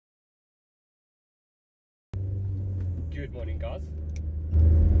Good morning, guys.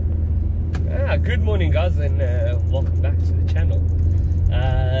 Good morning, guys, and welcome back to the channel.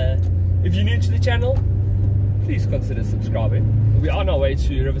 If you're new to the channel, please consider subscribing. We are on our way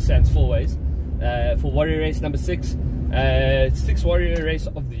to Riversands 4 ways for warrior race number 6. 6th warrior race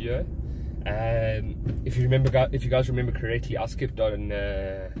of the year. If you guys remember correctly, I skipped on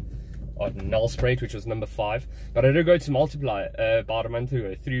Nelspruit, which was number 5, but I did go to Multiply about a month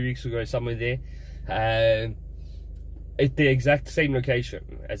ago, 3 weeks ago, somewhere there. At the exact same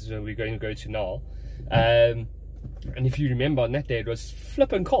location as we're going to go to now. And if you remember, on that day it was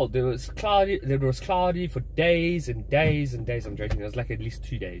flipping cold. It was cloudy for days and days and days. I'm joking, it was like at least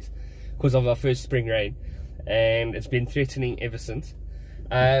 2 days because of our first spring rain, and it's been threatening ever since.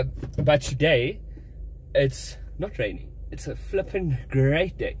 But today it's not raining. It's a flipping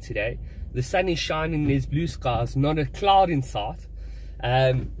great day today. The sun is shining, there's blue skies, not a cloud in sight.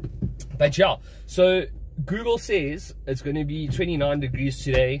 But yeah, so Google says it's going to be 29 degrees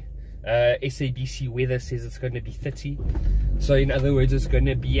today. SABC weather says it's going to be 30. So in other words, it's going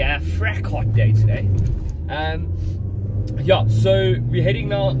to be a frack hot day today. Yeah, so we're heading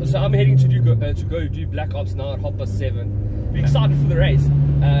now. So I'm heading to go do Black Ops now at 7:30. We're excited for the race.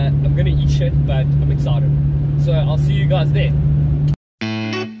 I'm going to eat shit, but I'm excited. So I'll see you guys there.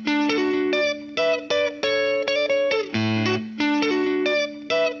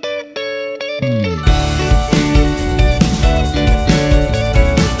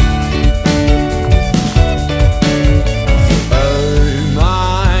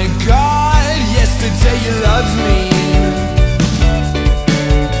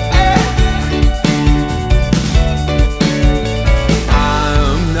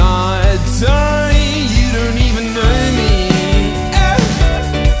 I'm not sorry, you don't even know me.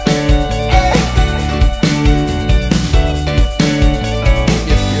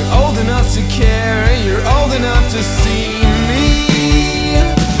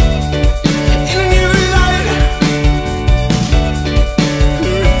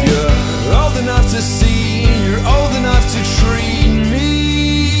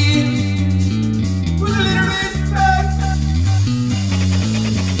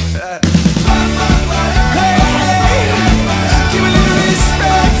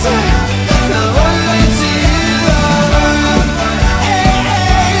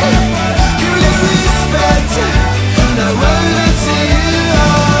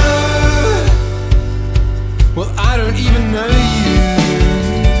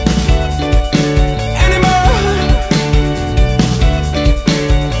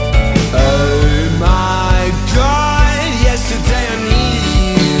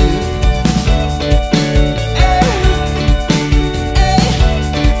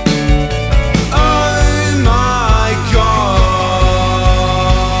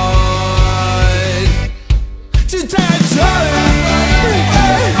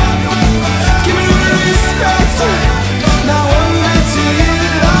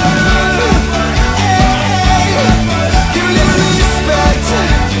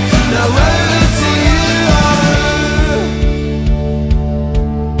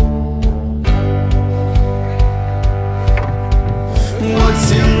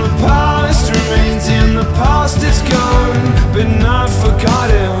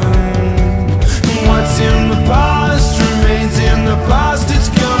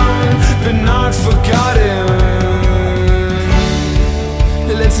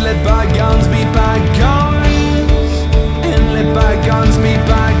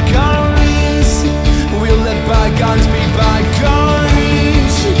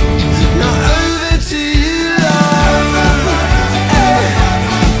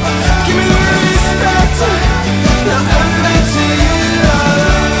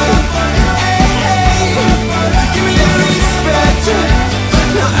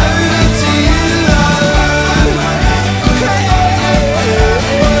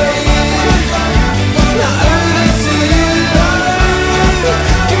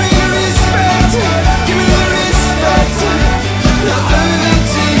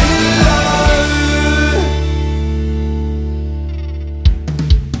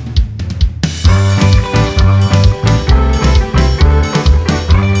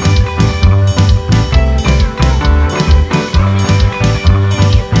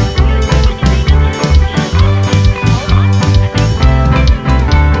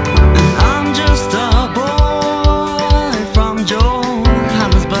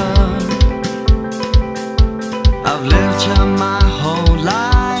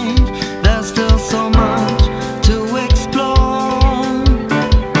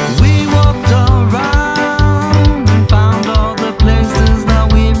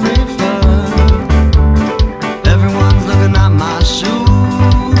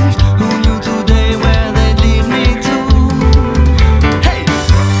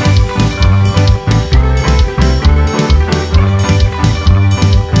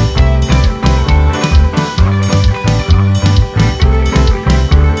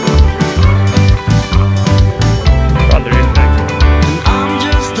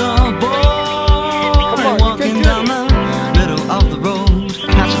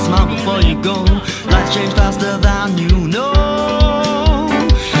 change faster than you know.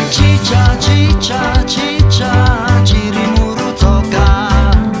 Chicha, chicha, chicha, chirimuru toka.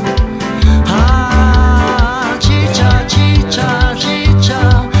 Ah, chicha, chicha, chicha,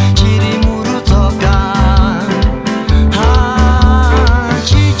 chirimuru toka. Ah,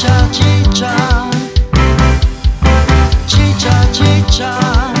 chicha, chicha, chicha, chicha.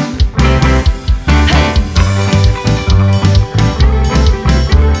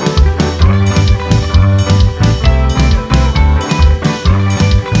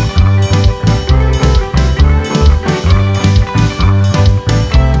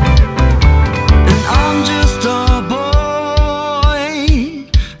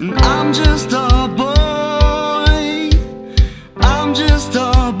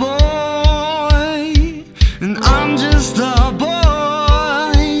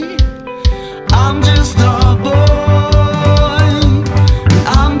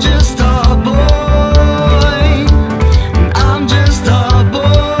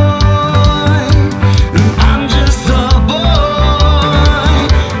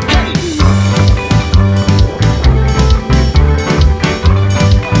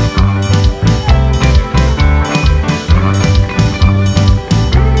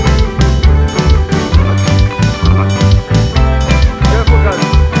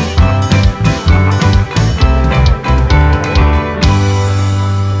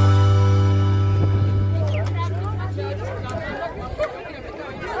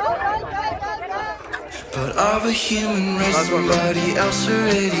 But of a human race, somebody else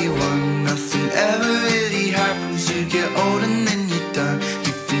already won. Nothing ever really happens, you get old and then you're done.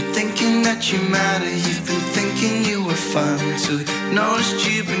 You've been thinking that you matter, you've been thinking you were fun, till you noticed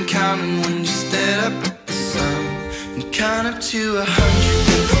you've been counting when you stared up at the sun. And count up to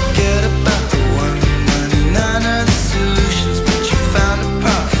 100 and forget about the 199 other solutions, but you found a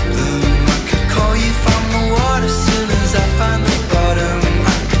problem. I could call you from the water soon as I find the bottom.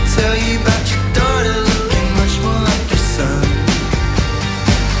 I could tell you about your daughter looking much more like your son.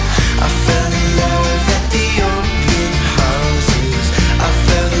 I fell in love at the open houses. I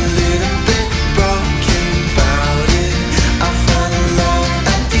felt a little bit broken about it. I fell in love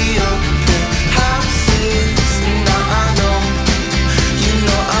at the open houses. Now I know, you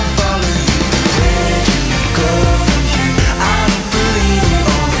know I follow you. Where do you go from here? I don't believe in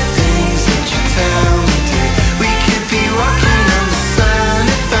all the things that you tell me, dear. We could be walking on the sun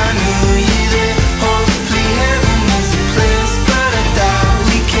if I knew you there. Hopefully heaven is a place, but I doubt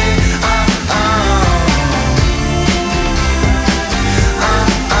we can.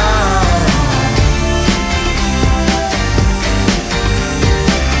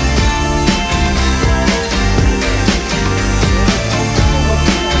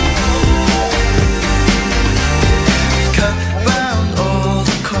 Cut round all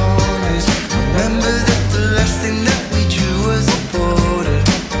the corners. Remember that the last thing that we drew was a border.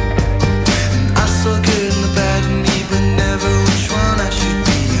 And I saw the good and the bad in me, but never which one I should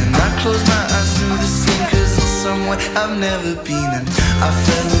be. And I closed my eyes through the scene, 'cause it's somewhere I've never been. And I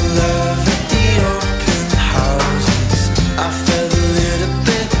fell in love at the open houses. I felt a little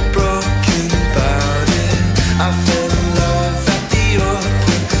bit broken about it. I fell in love at the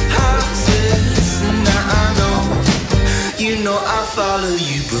open houses. And now I know, you know I follow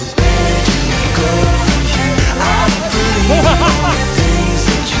you, but where do you go from here? I don't believe in all the things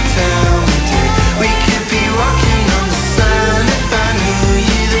that you tell me, dear. We could be walking on the sun if I knew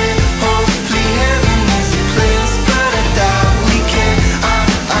you there. Hopefully heaven is a place, but I doubt we can.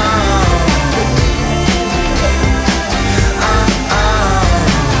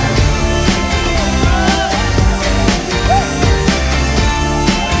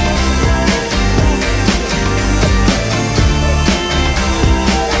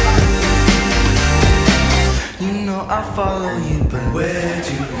 You know I follow you, but where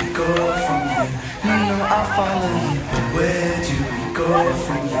do we go from here? You know I follow you, but where do we go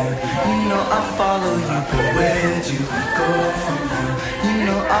from here? You know I follow you, but where do we go from here? You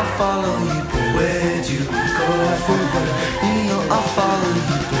know I follow you, but where do we go from here? You know I follow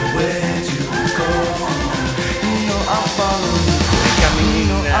you, but where do we go from here? You know I follow you, you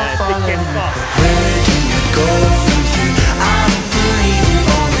know I follow you, but where do we go from here? I don't believe in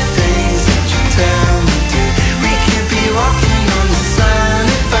all the things that you tell me, dear. We could be walking on the sun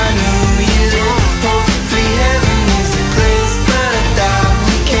if I knew you there. Hopefully heaven is a place, but I doubt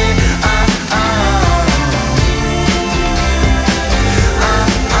we can.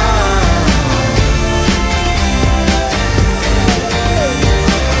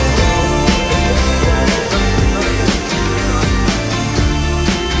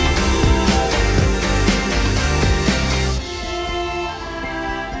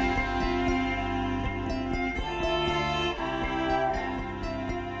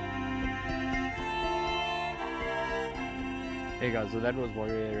 Okay guys, so that was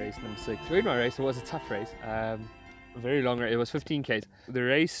warrior race number 6. We my race, it was a tough race, a very long race. It was 15k's. The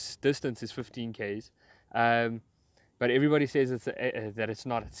race distance is 15k's, but everybody says it's that it's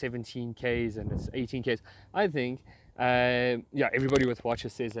not at 17k's and it's 18k's. I think yeah, everybody with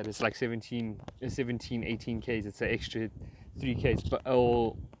watches says that it's like 17, 18k's. It's an extra 3k's, but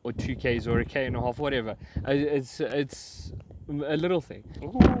or 2k's or a k and a half, whatever. It's a little thing.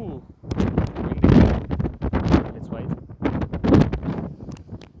 Ooh. Let's wait.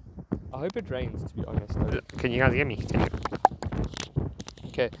 I hope it rains, to be honest. Can you guys hear me?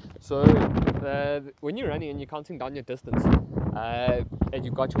 Okay, so when you're running and you're counting down your distance and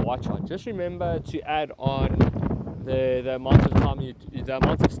you've got your watch on, just remember to add on the amount of time the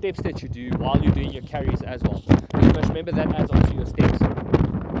amount of steps that you do while you're doing your carries as well. You must remember that adds on to your steps.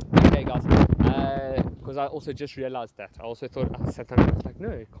 Okay guys, because I also just realized that. I also thought, I sat down and I was like, no,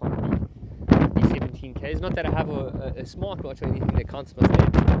 it can't be 17k. It's not that I have a smartwatch or anything that counts my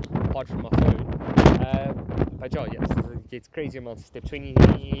steps apart from my phone. But yeah, yes, it gets crazy amounts of steps,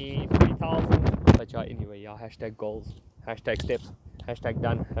 23,000. But yeah, anyway, yeah, hashtag goals, hashtag steps, hashtag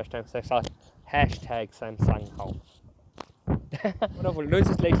done, hashtag success, hashtag Samsung help. What I've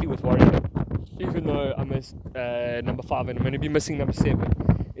noticed lately with Warrior, even though I missed number 5 and I'm going to be missing number 7,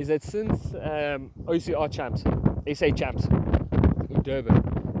 is that since OCR champs, SA champs in Durban,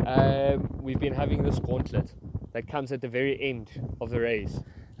 we've been having this gauntlet that comes at the very end of the race.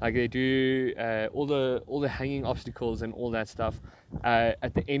 Like they do all the hanging obstacles and all that stuff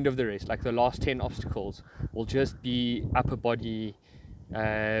at the end of the race. Like the last 10 obstacles will just be upper body,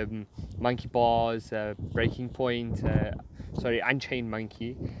 monkey bars, breaking point, unchained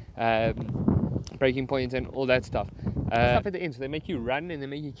monkey, breaking point and all that stuff. Stuff at the end, so they make you run and they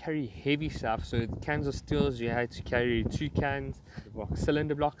make you carry heavy stuff. So cans of steels, you had to carry 2 cans,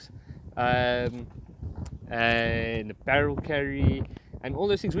 cylinder blocks, and the barrel carry, and all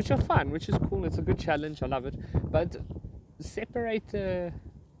those things, which are fun, which is cool. It's a good challenge, I love it. But separate the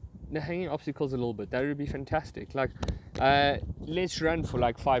hanging obstacles a little bit. That would be fantastic. Like let's run for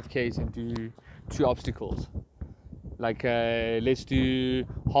like 5k's and do 2 obstacles. Like let's do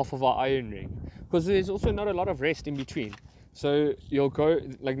half of our iron ring, because there's also not a lot of rest in between. So you'll go,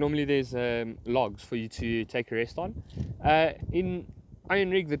 like normally there's logs for you to take a rest on. In iron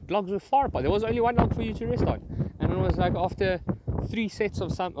rig, the logs were far apart. There was only 1 log for you to rest on, and it was like after 3 sets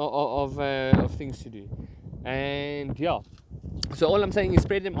of things to do. And yeah, so all I'm saying is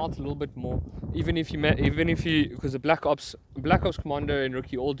spread them out a little bit more. Even if you, because the Black Ops Commando and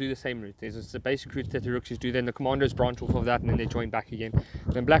Rookie all do the same route. There's the basic route that the Rookies do, then the Commandos branch off of that, and then they join back again.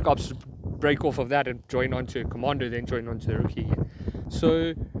 Then Black Ops break off of that and join onto a Commando, then join onto the Rookie again.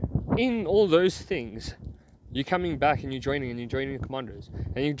 So in all those things, you're coming back and you're joining the Commandos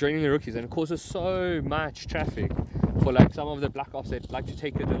and you're joining the Rookies, and it causes so much traffic for like some of the Black Ops that like to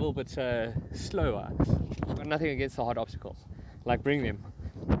take it a little bit slower. But nothing against the hard obstacles, like bring them.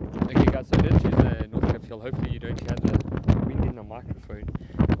 Okay guys, so I did choose the Northcliffe Hill. Hopefully you don't hear the wind in the microphone,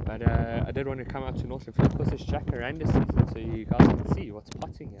 but I did want to come up to Northcliffe Hill because it's jacaranda season, so you guys can see what's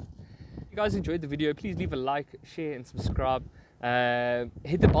potting here. If you guys enjoyed the video, please leave a like, share and subscribe.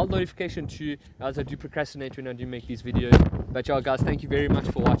 Hit the bell notification too, as I do procrastinate when I do make these videos. But yeah guys, thank you very much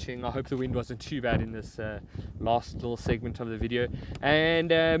for watching. I hope the wind wasn't too bad in this last little segment of the video. And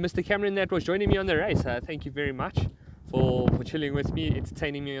Mr. Cameron that was joining me on the race, thank you very much for chilling with me,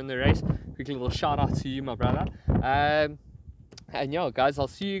 entertaining me on the race. Quick little shout out to you, my brother. And yeah guys, I'll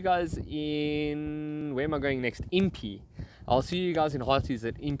see you guys in, where am I going next? Impy. I'll see you guys in Hearties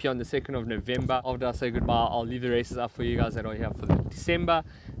at Impy on the 2nd of November. After I say goodbye, I'll leave the races up for you guys that are here for December.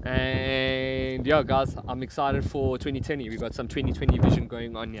 And yeah guys, I'm excited for 2020. We've got some 2020 vision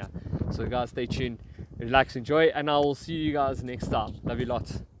going on here. So guys, stay tuned, relax, enjoy, and I will see you guys next time. Love you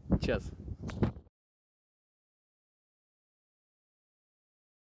lots. Cheers.